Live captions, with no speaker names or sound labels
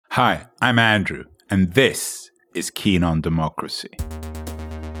Hi, I'm Andrew, and this is Keen on Democracy.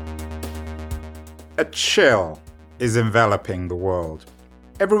 A chill is enveloping the world.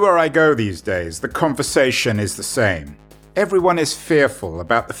 Everywhere I go these days, the conversation is the same. Everyone is fearful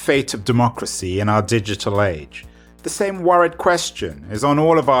about the fate of democracy in our digital age. The same worried question is on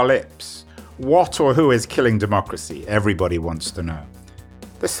all of our lips. What or who is killing democracy? Everybody wants to know.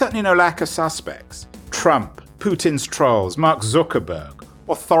 There's certainly no lack of suspects. Trump, Putin's trolls, Mark Zuckerberg,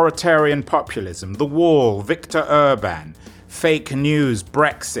 authoritarian populism, the wall, Viktor Orban, fake news,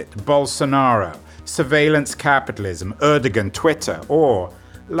 Brexit, Bolsonaro, surveillance capitalism, Erdogan, Twitter, or,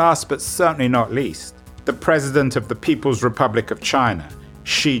 last but certainly not least, the president of the People's Republic of China,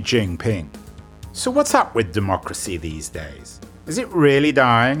 Xi Jinping. So what's up with democracy these days? Is it really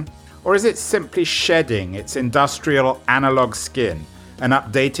dying? Or is it simply shedding its industrial analog skin and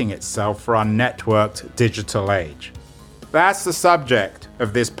updating itself for our networked digital age? That's the subject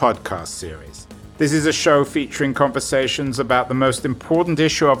of this podcast series. This is a show featuring conversations about the most important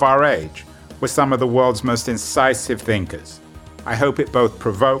issue of our age with some of the world's most incisive thinkers. I hope it both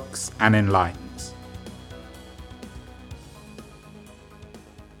provokes and enlightens.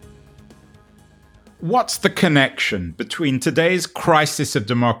 What's the connection between today's crisis of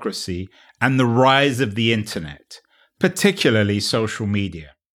democracy and the rise of the internet, particularly social media?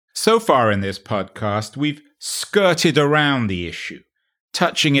 So far in this podcast, we've skirted around the issue,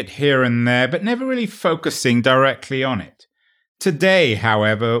 touching it here and there, but never really focusing directly on it. Today,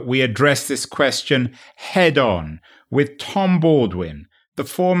 however, we address this question head-on with Tom Baldwin, the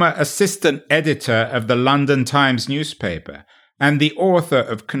former assistant editor of the London Times newspaper and the author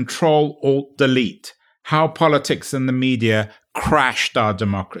of Control-Alt-Delete, How Politics and the Media Crashed Our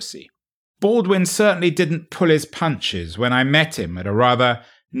Democracy. Baldwin certainly didn't pull his punches when I met him at a rather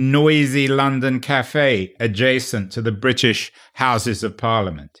noisy London cafe adjacent to the British Houses of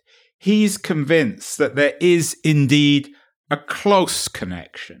Parliament. He's convinced that there is indeed a close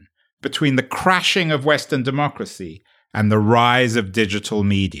connection between the crashing of Western democracy and the rise of digital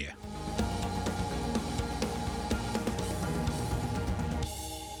media.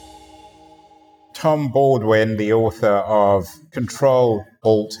 Tom Baldwin, the author of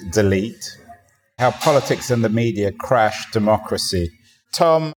Control-Alt-Delete, How Politics and the Media Crashed Democracy.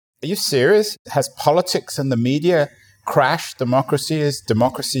 Tom, are you serious? Has politics and the media crashed democracy? Is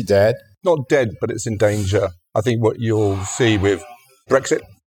democracy dead? Not dead, but it's in danger. I think what you'll see with Brexit,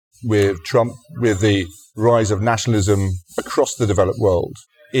 with Trump, with the rise of nationalism across the developed world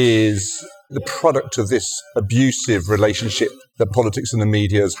is the product of this abusive relationship that politics and the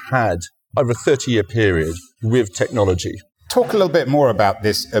media has had over a 30-year period with technology. Talk a little bit more about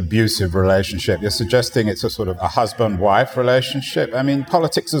this abusive relationship. You're suggesting it's a sort of a husband-wife relationship. I mean,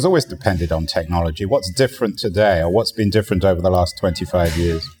 politics has always depended on technology. What's different today, or what's been different over the last 25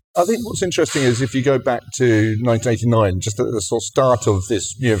 years? I think what's interesting is if you go back to 1989, just at the sort of start of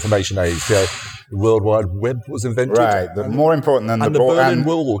this new information age, the World Wide Web was invented. Right, more important than the Berlin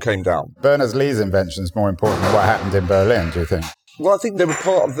Wall came down. Berners-Lee's invention is more important than what happened in Berlin, do you think? Well, I think they were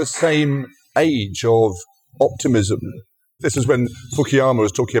part of the same age of optimism. This is when Fukuyama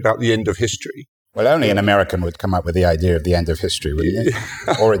was talking about the end of history. Well, only an American would come up with the idea of the end of history, wouldn't he?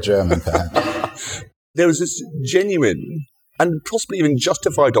 Or a German, perhaps. There was this genuine and possibly even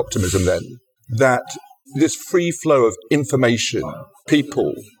justified optimism then that this free flow of information,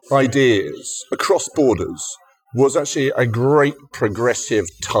 people, ideas across borders was actually a great progressive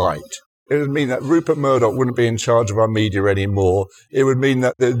tide. It would mean that Rupert Murdoch wouldn't be in charge of our media anymore. It would mean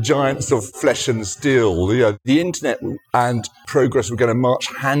that the giants of flesh and steel, the internet and progress were going to march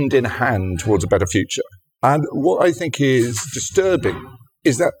hand in hand towards a better future. And what I think is disturbing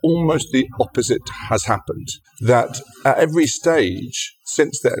is that almost the opposite has happened. That at every stage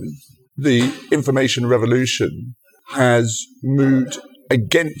since then, the information revolution has moved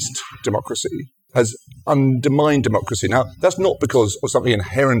against democracy, has undermined democracy. Now, that's not because of something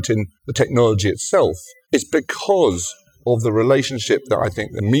inherent in the technology itself. It's because of the relationship that I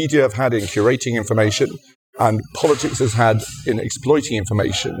think the media have had in curating information and politics has had in exploiting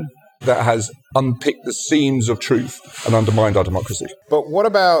information that has unpicked the seams of truth and undermined our democracy. But what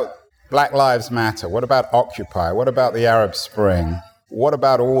about Black Lives Matter? What about Occupy? What about the Arab Spring? What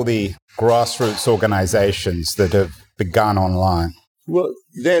about all the grassroots organizations that have begun online? Well,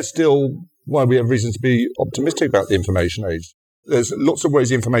 they're still why we have reason to be optimistic about the information age. There's lots of ways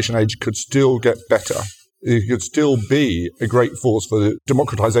the information age could still get better. It could still be a great force for the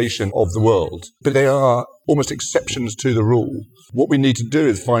democratization of the world. But they are almost exceptions to the rule. What we need to do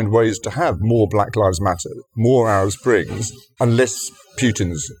is find ways to have more Black Lives Matter, more Arab Springs, and less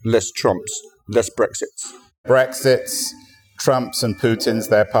Putins, less Trumps, less Brexits. Brexits, Trumps and Putins,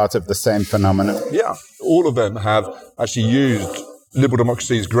 they're part of the same phenomenon? Yeah, all of them have actually used liberal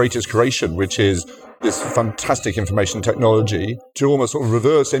democracy's greatest creation, which is this fantastic information technology, to almost sort of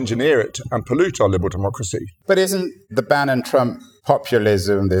reverse engineer it and pollute our liberal democracy. But isn't the Bannon-Trump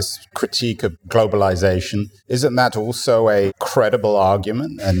populism, this critique of globalization, isn't that also a credible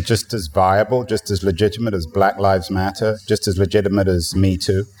argument and just as viable, just as legitimate as Black Lives Matter, just as legitimate as Me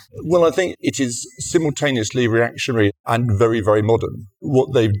Too? Well, I think it is simultaneously reactionary and very, very modern.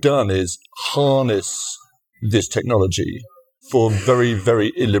 What they've done is harness this technology for very,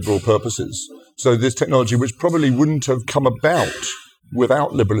 very illiberal purposes. So this technology, which probably wouldn't have come about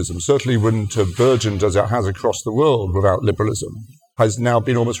without liberalism, certainly wouldn't have burgeoned as it has across the world without liberalism, has now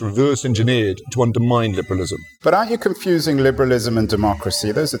been almost reverse engineered to undermine liberalism. But aren't you confusing liberalism and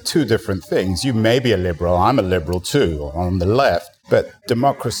democracy? Those are two different things. You may be a liberal, I'm a liberal too, on the left, but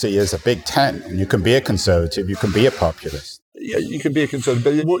democracy is a big tent, and you can be a conservative, you can be a populist. Yeah, you can be a conservative,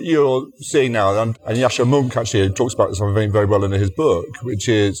 but what you're seeing now, and Yascha Mounk actually talks about this very, very well in his book, which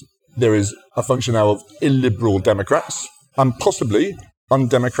is there is a function now of illiberal Democrats and possibly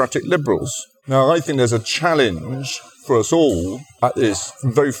undemocratic liberals. Now, I think there's a challenge for us all at this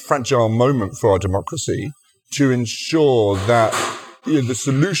very fragile moment for our democracy to ensure that the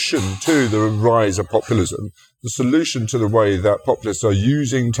solution to the rise of populism, the solution to the way that populists are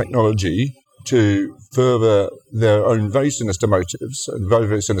using technology to further their own very sinister motives and very,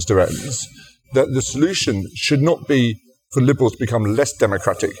 very sinister ends, that the solution should not be for liberals to become less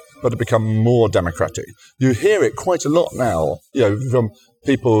democratic, but to become more democratic. You hear it quite a lot now, from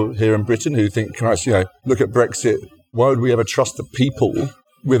people here in Britain who think, Christ, look at Brexit. Why would we ever trust the people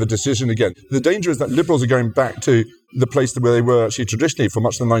with a decision again? The danger is that liberals are going back to the place where they were actually traditionally for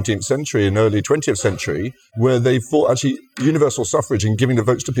much of the 19th century and early 20th century, where they thought actually universal suffrage and giving the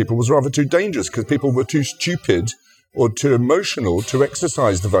votes to people was rather too dangerous because people were too stupid or too emotional to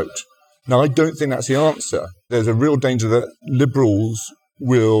exercise the vote. Now, I don't think that's the answer. There's a real danger that liberals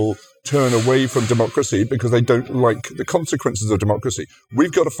will turn away from democracy because they don't like the consequences of democracy.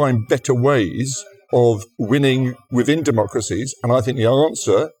 We've got to find better ways of winning within democracies, and I think the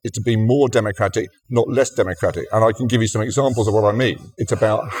answer is to be more democratic, not less democratic. And I can give you some examples of what I mean. It's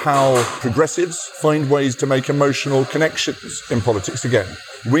about how progressives find ways to make emotional connections in politics again.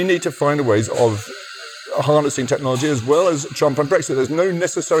 We need to find ways of harnessing technology as well as Trump and Brexit. There's no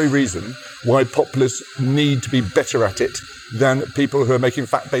necessary reason why populists need to be better at it than people who are making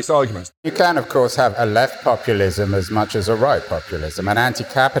fact-based arguments. You can, of course, have a left populism as much as a right populism. An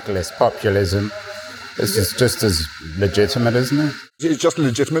anti-capitalist populism is just as legitimate, isn't it? It's just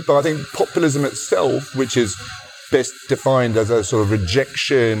legitimate, but I think populism itself, which is best defined as a sort of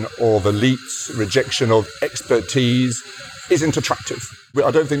rejection of elites, rejection of expertise, isn't attractive.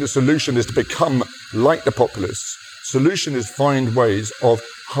 I don't think the solution is to become like the populists. Solution is find ways of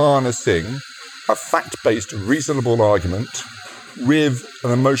harnessing a fact-based, reasonable argument with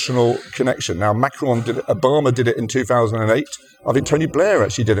an emotional connection. Now, Macron did it, Obama did it in 2008. I think Tony Blair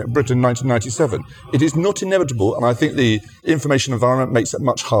actually did it in Britain in 1997. It is not inevitable, and I think the information environment makes it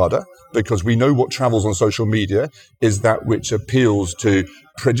much harder because we know what travels on social media is that which appeals to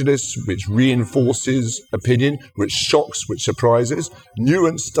prejudice, which reinforces opinion, which shocks, which surprises.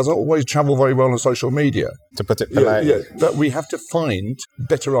 Nuance doesn't always travel very well on social media. To put it politely. Yeah, but we have to find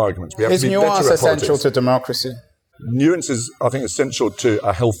better arguments. We have Is to be nuance better at essential politics. to democracy? Nuance is, I think, essential to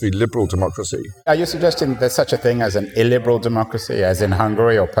a healthy liberal democracy. Are you suggesting there's such a thing as an illiberal democracy, as in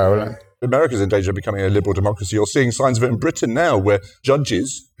Hungary or Poland? America's in danger of becoming a liberal democracy. You're seeing signs of it in Britain now, where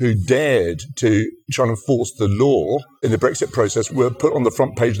judges who dared to try and enforce the law in the Brexit process were put on the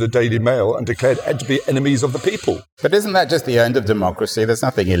front page of the Daily Mail and declared to be enemies of the people. But isn't that just the end of democracy? There's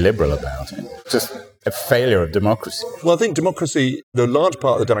nothing illiberal about it. Just a failure of democracy. Well, I think democracy, the large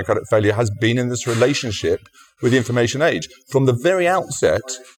part of the democratic failure has been in this relationship with the information age. From the very outset,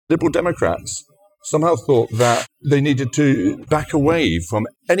 Liberal Democrats somehow thought that they needed to back away from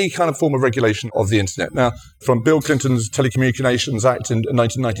any kind of form of regulation of the internet. Now, from Bill Clinton's Telecommunications Act in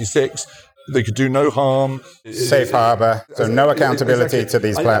 1996, they could do no harm. Safe harbor, so no accountability to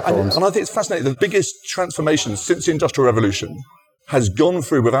these platforms. And I think it's fascinating. The biggest transformation since the Industrial Revolution has gone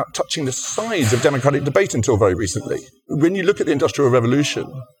through without touching the sides of democratic debate until very recently. When you look at the Industrial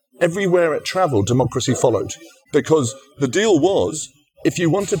Revolution, everywhere it travelled, democracy followed. Because the deal was, if you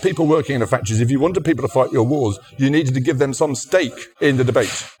wanted people working in the factories, if you wanted people to fight your wars, you needed to give them some stake in the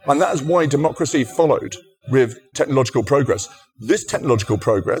debate. And that is why democracy followed with technological progress. This technological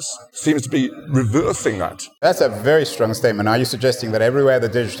progress seems to be reversing that. That's a very strong statement. Are you suggesting that everywhere the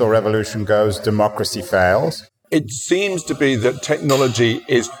digital revolution goes, democracy fails? It seems to be that technology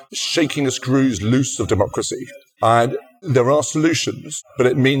is shaking the screws loose of democracy. And There are solutions, but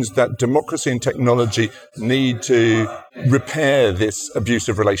it means that democracy and technology need to repair this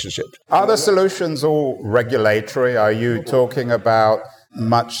abusive relationship. Are the solutions all regulatory? Are you talking about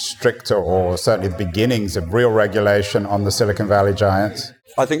much stricter, or certainly the beginnings of real regulation on the Silicon Valley giants?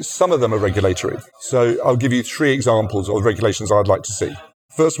 I think some of them are regulatory. So I'll give you 3 examples of regulations I'd like to see.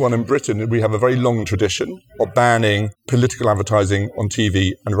 First one, in Britain, we have a very long tradition of banning political advertising on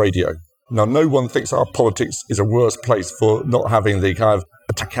TV and radio. Now, no one thinks our politics is a worse place for not having the kind of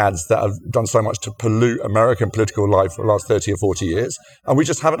attack ads that have done so much to pollute American political life for the last 30 or 40 years. And we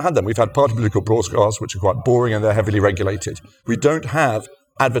just haven't had them. We've had party political broadcasts, which are quite boring and they're heavily regulated. We don't have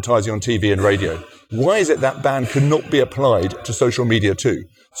advertising on TV and radio. Why is it that ban could not be applied to social media too?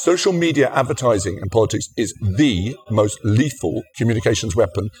 Social media advertising in politics is the most lethal communications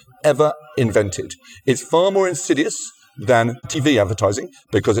weapon ever invented. It's far more insidious than TV advertising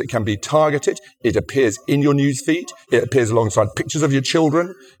because it can be targeted, it appears in your newsfeed, it appears alongside pictures of your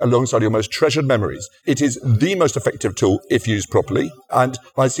children, alongside your most treasured memories. It is the most effective tool if used properly, and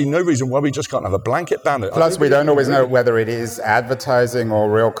I see no reason why we just can't have a blanket ban. Plus, we don't always know whether it is advertising or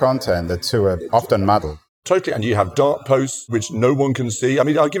real content. The two are often muddled. Totally, and you have dark posts which no one can see. I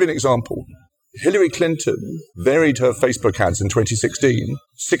mean, I'll give you an example. Hillary Clinton varied her Facebook ads in 2016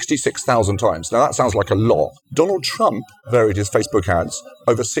 66,000 times. Now, that sounds like a lot. Donald Trump varied his Facebook ads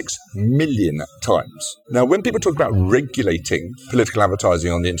over 6 million times. Now, when people talk about regulating political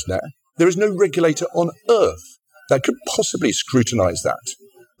advertising on the internet, there is no regulator on earth that could possibly scrutinize that.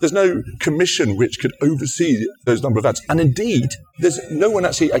 There's no commission which could oversee those number of ads. And indeed, there's no one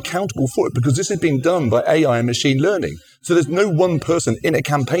actually accountable for it because this is being done by AI and machine learning. So there's no one person in a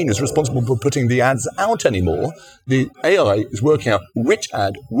campaign who's responsible for putting the ads out anymore. The AI is working out which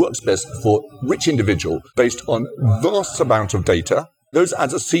ad works best for which individual based on vast amount of data. Those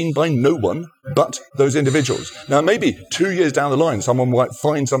ads are seen by no one but those individuals. Now, maybe 2 years down the line, someone might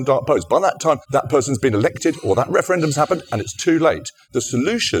find some dark post. By that time, that person's been elected or that referendum's happened and it's too late. The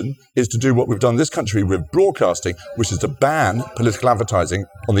solution is to do what we've done in this country with broadcasting, which is to ban political advertising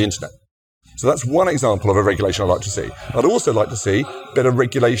on the internet. So that's one example of a regulation I'd like to see. I'd also like to see better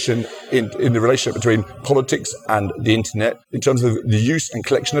regulation in the relationship between politics and the internet in terms of the use and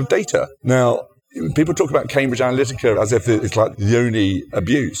collection of data. Now, people talk about Cambridge Analytica as if it's like the only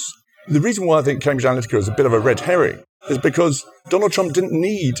abuse. The reason why I think Cambridge Analytica is a bit of a red herring is because Donald Trump didn't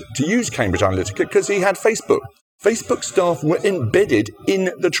need to use Cambridge Analytica because he had Facebook. Facebook staff were embedded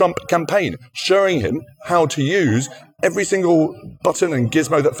in the Trump campaign, showing him how to use every single button and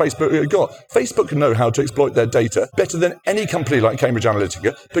gizmo that Facebook had got. Facebook know how to exploit their data better than any company like Cambridge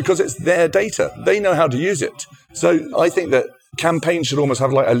Analytica because it's their data. They know how to use it. So I think that campaigns should almost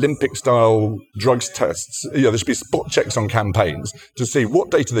have like Olympic-style drugs tests. There should be spot checks on campaigns to see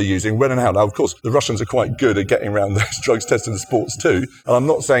what data they're using, when and how. Now, of course, the Russians are quite good at getting around those drugs tests in the sports too. And I'm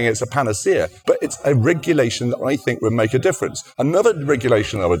not saying it's a panacea, but it's a regulation that I think would make a difference. Another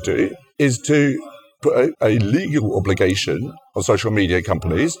regulation I would do is to put a legal obligation on social media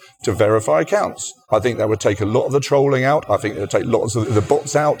companies to verify accounts. I think that would take a lot of the trolling out. I think it would take lots of the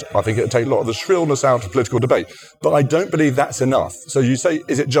bots out. I think it would take a lot of the shrillness out of political debate. But I don't believe that's enough. So you say,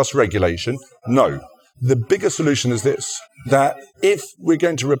 is it just regulation? No. The bigger solution is this, that if we're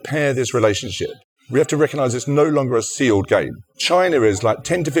going to repair this relationship, we have to recognize it's no longer a sealed game. China is like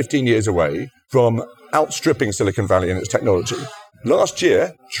 10 to 15 years away from outstripping Silicon Valley in its technology. Last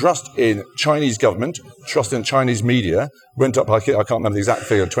year, trust in Chinese government, trust in Chinese media went up, I can't remember the exact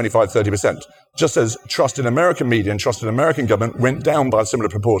figure, 25, 30%. Just as trust in American media and trust in American government went down by a similar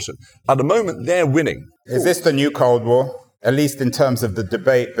proportion. At the moment, they're winning. Is this the new Cold War? At least in terms of the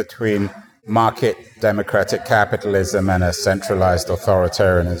debate between market democratic capitalism and a centralized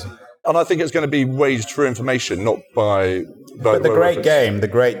authoritarianism? And I think it's going to be waged through information, not by... But the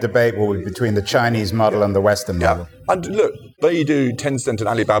great debate will be between the Chinese model and the Western model. And look, Baidu, Tencent and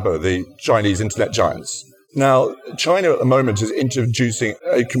Alibaba, the Chinese internet giants. Now, China at the moment is introducing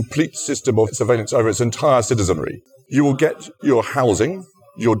a complete system of surveillance over its entire citizenry. You will get your housing,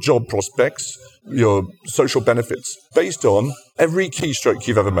 your job prospects, your social benefits based on every keystroke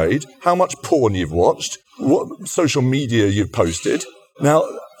you've ever made, how much porn you've watched, what social media you've posted. Now,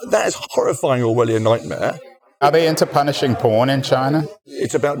 that is horrifying Orwellian nightmare. Are they into punishing porn in China?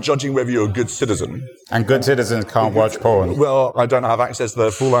 It's about judging whether you're a good citizen. And good citizens can't watch porn? Well, I don't have access to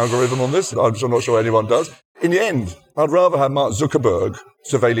the full algorithm on this. I'm not sure anyone does. In the end, I'd rather have Mark Zuckerberg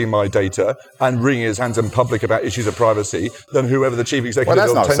surveilling my data and wringing his hands in public about issues of privacy than whoever the chief executive of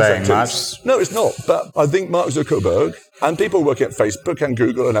Tencent is. Well, that's not saying much. No, it's not. But I think Mark Zuckerberg and people working at Facebook and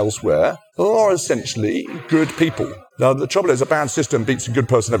Google and elsewhere are essentially good people. Now, the trouble is a bad system beats a good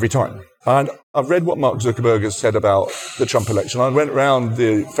person every time. And I've read what Mark Zuckerberg has said about the Trump election. I went around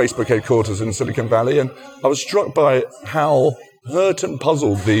the Facebook headquarters in Silicon Valley, and I was struck by how hurt and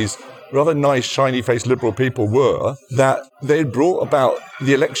puzzled these rather nice, shiny-faced liberal people were that they had brought about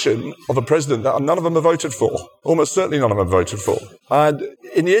the election of a president that none of them have voted for. Almost certainly none of them have voted for. And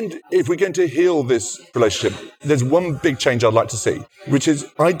in the end, if we're going to heal this relationship, there's one big change I'd like to see, which is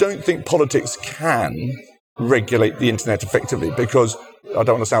I don't think politics can regulate the internet effectively because, I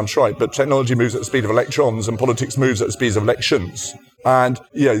don't want to sound trite, but technology moves at the speed of electrons and politics moves at the speed of elections. And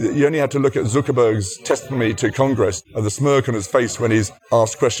you only have to look at Zuckerberg's testimony to Congress and the smirk on his face when he's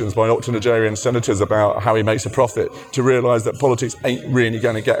asked questions by octogenarian senators about how he makes a profit to realize that politics ain't really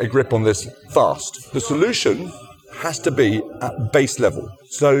going to get a grip on this fast. The solution has to be at base level.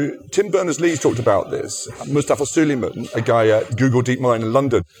 So Tim Berners-Lee's talked about this. Mustafa Suleyman, a guy at Google DeepMind in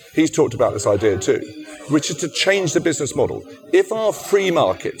London, he's talked about this idea too, which is to change the business model. If our free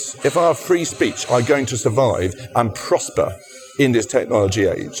markets, if our free speech are going to survive and prosper in this technology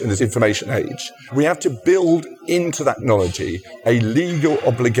age, in this information age, we have to build into that technology a legal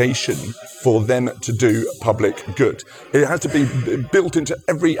obligation for them to do public good. It has to be built into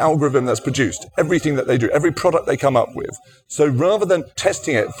every algorithm that's produced, everything that they do, every product they come up with. So rather than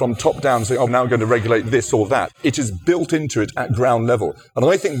testing it from top down, saying, now I'm going to regulate this or that, it is built into it at ground level. And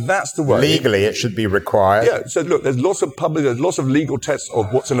I think that's the way. Legally, it should be required. Yeah, so look, there's lots of legal tests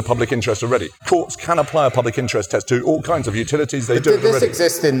of what's in the public interest already. Courts can apply a public interest test to all kinds of utilities. They do it already.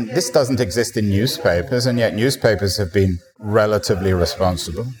 This doesn't exist in newspapers, and yet newspapers have been relatively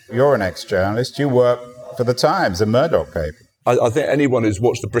responsible. You're an ex-journalist. You work for The Times, a Murdoch paper. I think anyone who's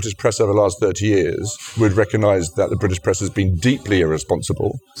watched the British press over the last 30 years would recognise that the British press has been deeply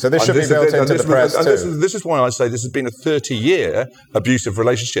irresponsible. So this should be built into the press too. This is why I say this has been a 30-year abusive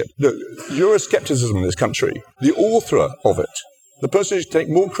relationship. Look, Euroscepticism in this country, the author of it, the person who should take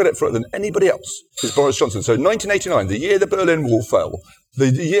more credit for it than anybody else is Boris Johnson. So 1989, the year the Berlin Wall fell, the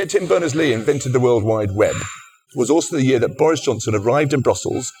year Tim Berners-Lee invented the World Wide Web, was also the year that Boris Johnson arrived in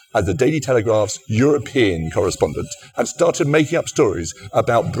Brussels as the Daily Telegraph's European correspondent and started making up stories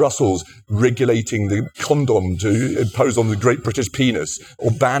about Brussels regulating the condom to impose on the Great British Penis or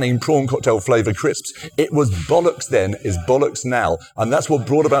banning prawn cocktail flavoured crisps. It was bollocks then, is bollocks now. And that's what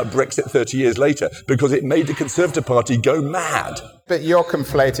brought about Brexit 30 years later, because it made the Conservative Party go mad. But you're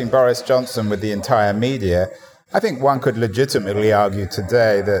conflating Boris Johnson with the entire media. I think one could legitimately argue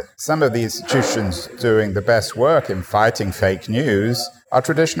today that some of the institutions doing the best work in fighting fake news are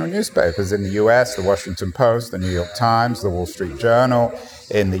traditional newspapers in the US, the Washington Post, the New York Times, the Wall Street Journal,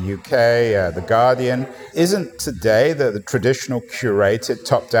 in the UK, the Guardian. Isn't today the traditional curated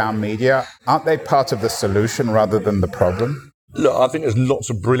top-down media, aren't they part of the solution rather than the problem? Look, I think there's lots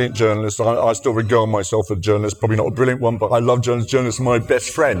of brilliant journalists. I still regard myself as a journalist, probably not a brilliant one, but I love journalists. Journalists are my best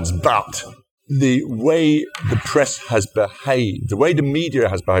friends. But the way the press has behaved, the way the media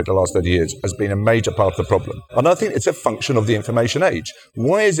has behaved the last 30 years has been a major part of the problem. And I think it's a function of the information age.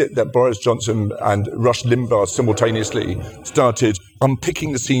 Why is it that Boris Johnson and Rush Limbaugh simultaneously started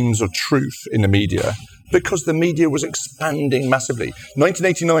unpicking the seams of truth in the media? Because the media was expanding massively.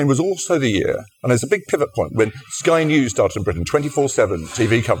 1989 was also the year, and there's a big pivot point, when Sky News started in Britain, 24/7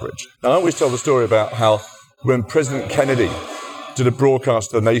 TV coverage. Now, I always tell the story about how when President Kennedy did a broadcast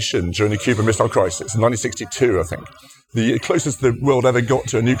to the nation during the Cuban Missile Crisis in 1962, I think, the closest the world ever got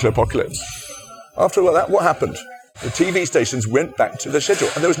to a nuclear apocalypse. After that, what happened? The TV stations went back to their schedule,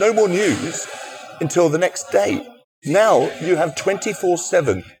 and there was no more news until the next day. Now you have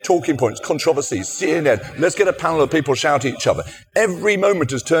 24/7 talking points, controversies, CNN, let's get a panel of people shouting at each other. Every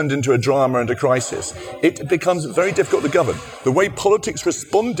moment has turned into a drama and a crisis. It becomes very difficult to govern. The way politics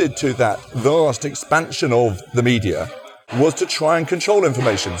responded to that vast expansion of the media was to try and control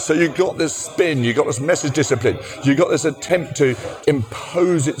information. So you got this spin, you got this message discipline, you got this attempt to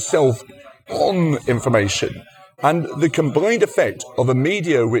impose itself on information. And the combined effect of a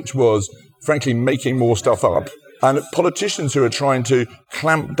media which was, frankly, making more stuff up, and politicians who are trying to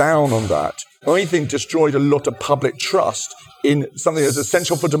clamp down on that, I think destroyed a lot of public trust in something that's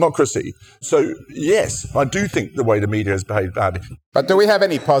essential for democracy. So, yes, I do think the way the media has behaved badly. But do we have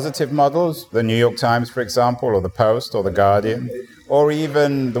any positive models? The New York Times, for example, or the Post, or the Guardian, or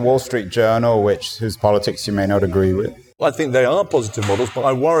even the Wall Street Journal, whose politics you may not agree with? I think they are positive models, but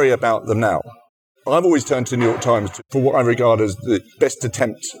I worry about them now. I've always turned to the New York Times for what I regard as the best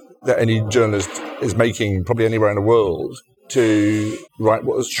attempt that any journalist is making, probably anywhere in the world, to write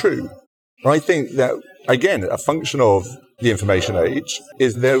what is true. I think that, again, a function of the information age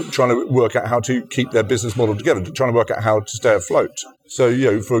is they're trying to work out how to keep their business model together, trying to work out how to stay afloat.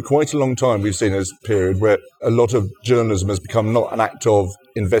 So, for quite a long time, we've seen this period where a lot of journalism has become not an act of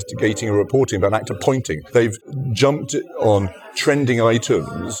investigating or reporting, but an act of pointing. They've jumped on trending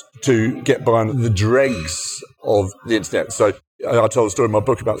items to get by on the dregs of the internet. So I told a story in my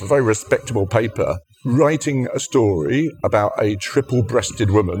book about a very respectable paper writing a story about a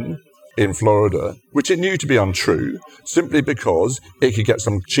triple-breasted woman in Florida, which it knew to be untrue, simply because it could get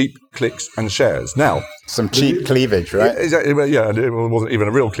some cheap clicks and shares. Now, some cheap cleavage, right? Yeah, exactly. Yeah, and it wasn't even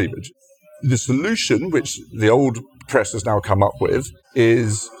a real cleavage. The solution, which the old press has now come up with,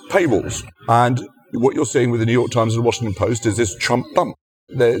 is paywalls. And what you're seeing with the New York Times and the Washington Post is this Trump bump.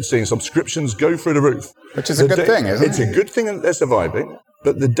 They're seeing subscriptions go through the roof. Which is a good thing, isn't it? It's a good thing that they're surviving.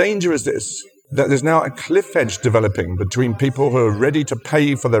 But the danger is this, that there's now a cliff edge developing between people who are ready to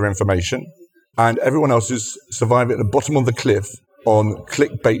pay for their information and everyone else who's surviving at the bottom of the cliff on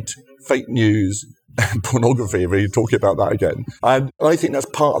clickbait, fake news, and pornography, if you're talking about that again. And I think that's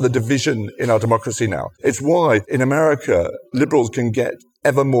part of the division in our democracy now. It's why in America, liberals can get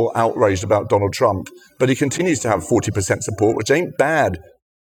ever more outraged about Donald Trump, but he continues to have 40% support, which ain't bad,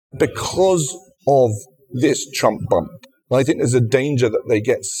 because of this Trump bump. I think there's a danger that they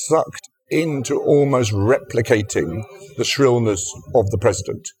get sucked into almost replicating the shrillness of the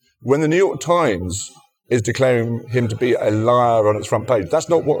president. When the New York Times is declaring him to be a liar on its front page, that's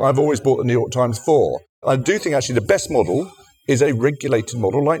not what I've always bought the New York Times for. I do think actually the best model is a regulated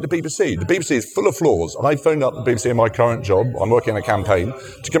model like the BBC. The BBC is full of flaws. I phoned up the BBC in my current job, I'm working on a campaign,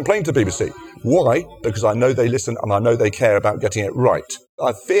 to complain to the BBC. Why? Because I know they listen and I know they care about getting it right.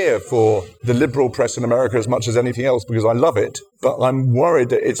 I fear for the liberal press in America as much as anything else because I love it, but I'm worried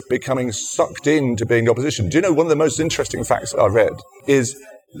that it's becoming sucked into being the opposition. Do you know one of the most interesting facts I read is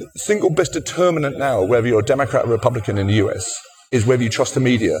the single best determinant now, whether you're a Democrat or Republican in the US, is whether you trust the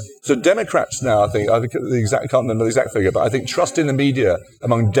media. So Democrats now, I can't remember the exact figure, but I think trust in the media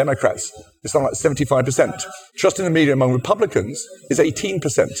among Democrats is something like 75%. Trust in the media among Republicans is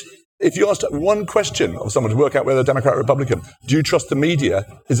 18%. If you asked one question of someone to work out whether they're Democrat or Republican, do you trust the media,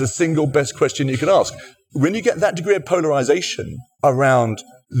 is the single best question you can ask. When you get that degree of polarization around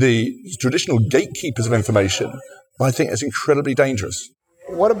the traditional gatekeepers of information, I think it's incredibly dangerous.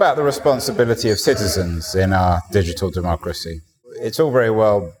 What about the responsibility of citizens in our digital democracy? It's all very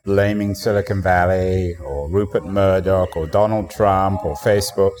well blaming Silicon Valley or Rupert Murdoch or Donald Trump or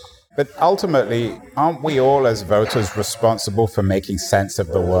Facebook. But ultimately, aren't we all as voters responsible for making sense of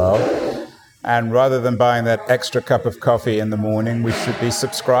the world? And rather than buying that extra cup of coffee in the morning, we should be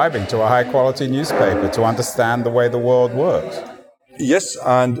subscribing to a high-quality newspaper to understand the way the world works. Yes,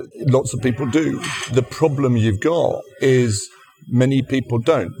 and lots of people do. The problem you've got is many people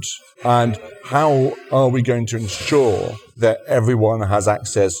don't. And how are we going to ensure that everyone has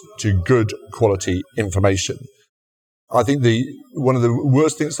access to good quality information? I think one of the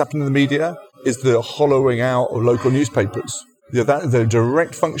worst things that's happened in the media is the hollowing out of local newspapers. That the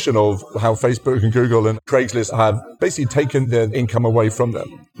direct function of how Facebook and Google and Craigslist have basically taken their income away from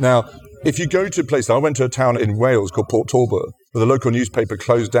them. Now, if you go to a place, I went to a town in Wales called Port Talbot, where the local newspaper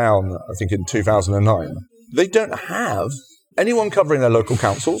closed down, I think in 2009. They don't have anyone covering their local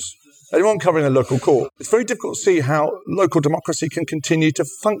councils, anyone covering their local court. It's very difficult to see how local democracy can continue to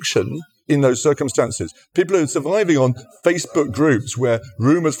function in those circumstances. People are surviving on Facebook groups where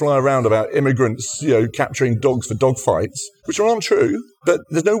rumours fly around about immigrants, capturing dogs for dog fights, which are untrue, but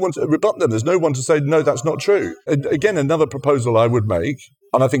there's no one to rebut them. There's no one to say, no, that's not true. And again, another proposal I would make,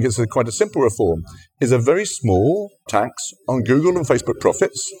 and I think it's quite a simple reform, is a very small tax on Google and Facebook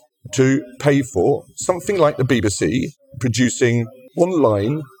profits to pay for something like the BBC producing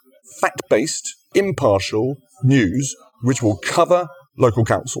online, fact-based, impartial news which will cover local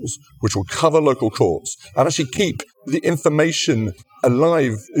councils, which will cover local courts, and actually keep the information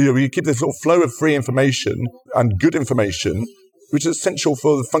alive. You keep this sort of flow of free information and good information, which is essential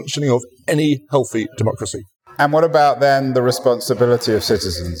for the functioning of any healthy democracy. And what about then the responsibility of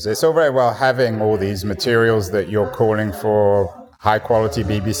citizens? It's all very well having all these materials that you're calling for, high-quality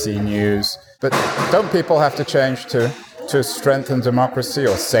BBC news, but don't people have to change to strengthen democracy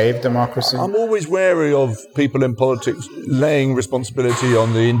or save democracy? I'm always wary of people in politics laying responsibility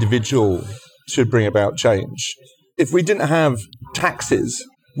on the individual to bring about change. If we didn't have taxes,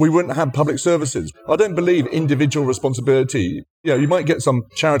 we wouldn't have public services. I don't believe individual responsibility. You might get some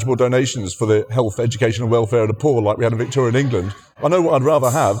charitable donations for the health, education and welfare of the poor like we had in Victorian England. I know what I'd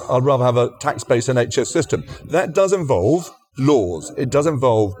rather have. I'd rather have a tax-based NHS system. That does involve laws. It does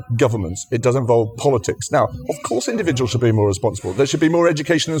involve governments. It does involve politics. Now, of course, individuals should be more responsible. There should be more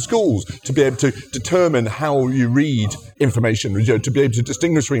education in schools to be able to determine how you read information, to be able to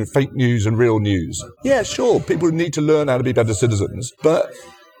distinguish between fake news and real news. Yeah, sure, people need to learn how to be better citizens. But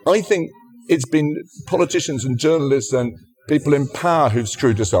I think it's been politicians and journalists and people in power who've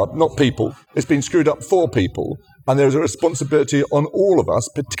screwed this up, not people. It's been screwed up for people. And there's a responsibility on all of us,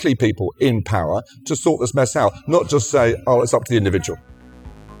 particularly people in power, to sort this mess out, not just say, oh, it's up to the individual.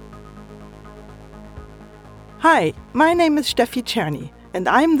 Hi, my name is Steffi Czerny, and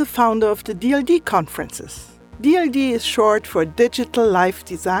I'm the founder of the DLD conferences. DLD is short for Digital Life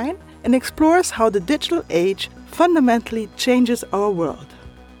Design and explores how the digital age fundamentally changes our world.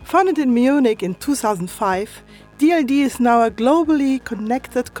 Founded in Munich in 2005, DLD is now a globally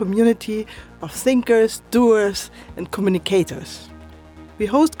connected community of thinkers, doers, and communicators. We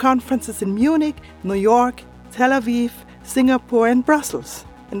host conferences in Munich, New York, Tel Aviv, Singapore, and Brussels.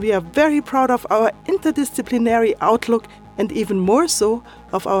 And we are very proud of our interdisciplinary outlook and even more so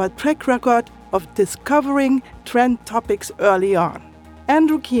of our track record of discovering trend topics early on.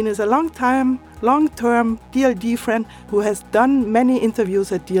 Andrew Keen is a long-term DLD friend who has done many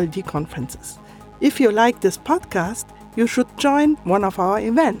interviews at DLD conferences. If you like this podcast, you should join one of our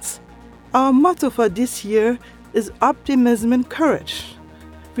events. Our motto for this year is optimism and courage.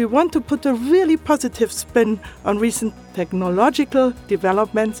 We want to put a really positive spin on recent technological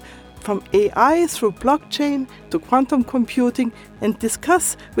developments from AI through blockchain to quantum computing and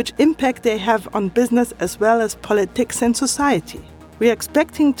discuss which impact they have on business as well as politics and society. We are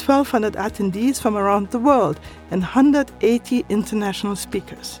expecting 1,200 attendees from around the world and 180 international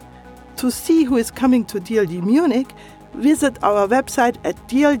speakers. To see who is coming to DLD Munich, visit our website at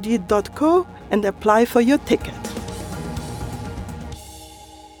dld.co and apply for your ticket.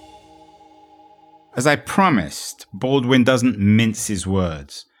 As I promised, Baldwin doesn't mince his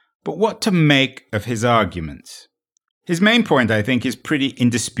words. But what to make of his arguments? His main point, I think, is pretty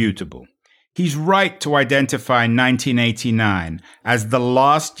indisputable. He's right to identify 1989 as the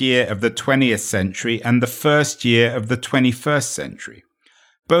last year of the 20th century and the first year of the 21st century,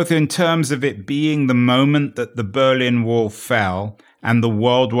 both in terms of it being the moment that the Berlin Wall fell and the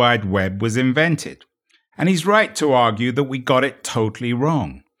World Wide Web was invented. And he's right to argue that we got it totally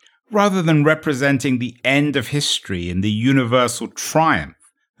wrong. Rather than representing the end of history and the universal triumph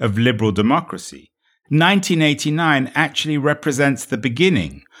of liberal democracy, 1989 actually represents the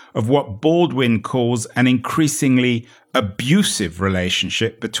beginning of what Baldwin calls an increasingly abusive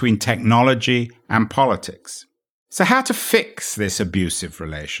relationship between technology and politics. So how to fix this abusive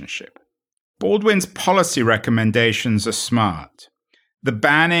relationship? Baldwin's policy recommendations are smart. The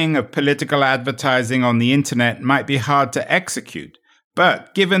banning of political advertising on the internet might be hard to execute,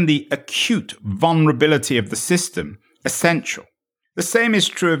 but given the acute vulnerability of the system, essential. The same is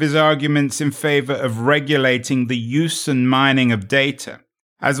true of his arguments in favor of regulating the use and mining of data,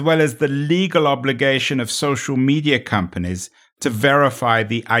 as well as the legal obligation of social media companies to verify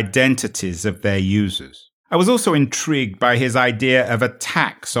the identities of their users. I was also intrigued by his idea of a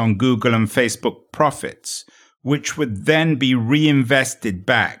tax on Google and Facebook profits, which would then be reinvested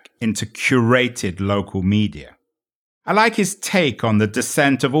back into curated local media. I like his take on the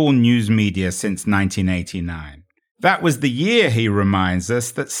descent of all news media since 1989. That was the year, he reminds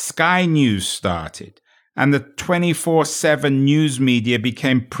us, that Sky News started, and the 24/7 news media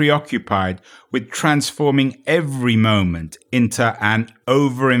became preoccupied with transforming every moment into an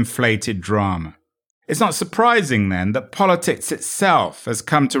overinflated drama. It's not surprising, then, that politics itself has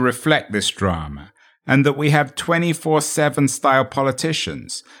come to reflect this drama, and that we have 24/7 style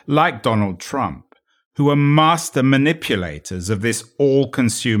politicians, like Donald Trump, who are master manipulators of this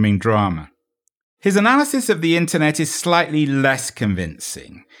all-consuming drama. His analysis of the internet is slightly less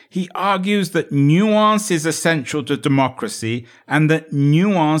convincing. He argues that nuance is essential to democracy and that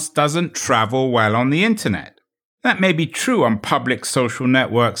nuance doesn't travel well on the internet. That may be true on public social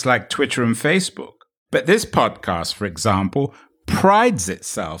networks like Twitter and Facebook, but this podcast, for example, prides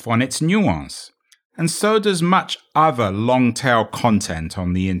itself on its nuance, and so does much other long-tail content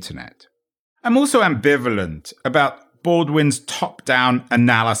on the internet. I'm also ambivalent about Baldwin's top-down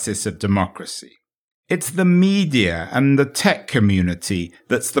analysis of democracy. It's the media and the tech community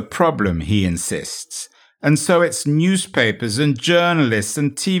that's the problem, he insists. And so it's newspapers and journalists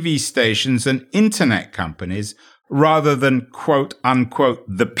and TV stations and internet companies, rather than quote-unquote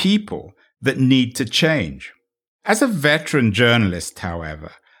the people, that need to change. As a veteran journalist,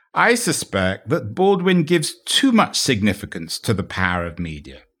 however, I suspect that Baldwin gives too much significance to the power of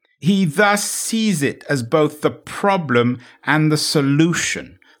media. He thus sees it as both the problem and the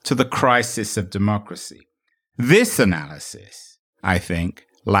solution to the crisis of democracy. This analysis, I think,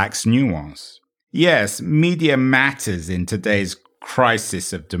 lacks nuance. Yes, media matters in today's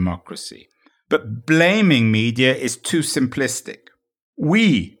crisis of democracy, but blaming media is too simplistic.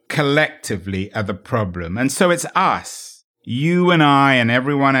 We collectively are the problem, and so it's us, you and I and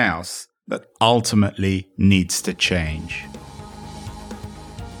everyone else, that ultimately needs to change.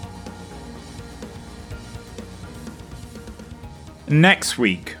 Next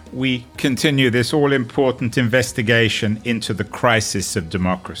week, we continue this all-important investigation into the crisis of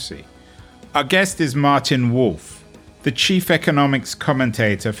democracy. Our guest is Martin Wolf, the chief economics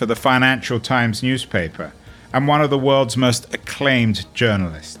commentator for the Financial Times newspaper and one of the world's most acclaimed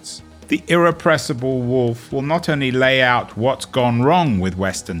journalists. The irrepressible Wolf will not only lay out what's gone wrong with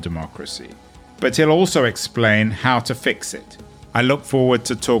Western democracy, but he'll also explain how to fix it. I look forward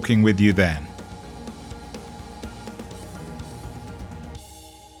to talking with you then.